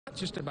Not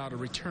just about a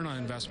return on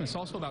investment, it's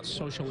also about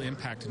social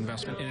impact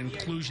investment and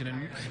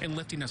inclusion and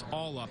lifting us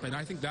all up. And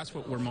I think that's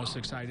what we're most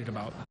excited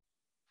about.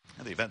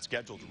 And the event's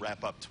scheduled to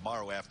wrap up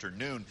tomorrow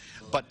afternoon.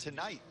 But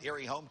tonight,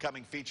 Erie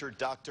Homecoming featured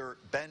Dr.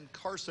 Ben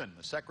Carson,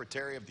 the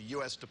Secretary of the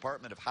U.S.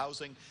 Department of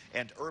Housing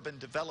and Urban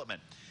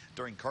Development.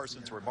 During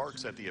Carson's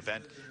remarks at the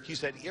event, he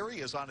said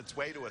Erie is on its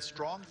way to a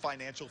strong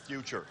financial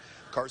future.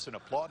 Carson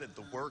applauded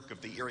the work of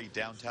the Erie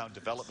Downtown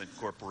Development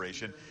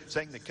Corporation,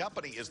 saying the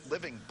company is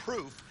living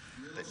proof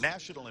that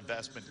national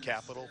investment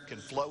capital can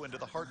flow into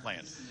the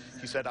heartland.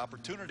 He said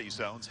opportunity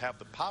zones have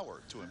the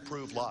power to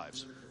improve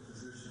lives.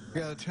 I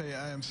got to tell you,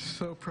 I am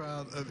so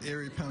proud of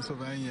Erie,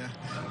 Pennsylvania,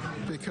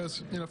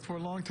 because, for a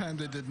long time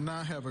they did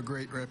not have a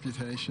great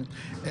reputation,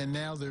 and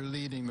now they're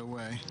leading the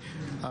way.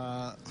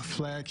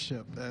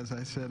 Flagship, as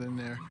I said in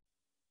there.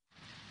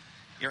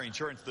 Erie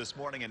Insurance this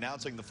morning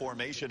announcing the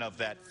formation of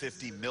that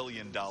 $50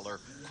 million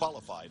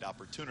Qualified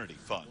Opportunity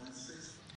Fund.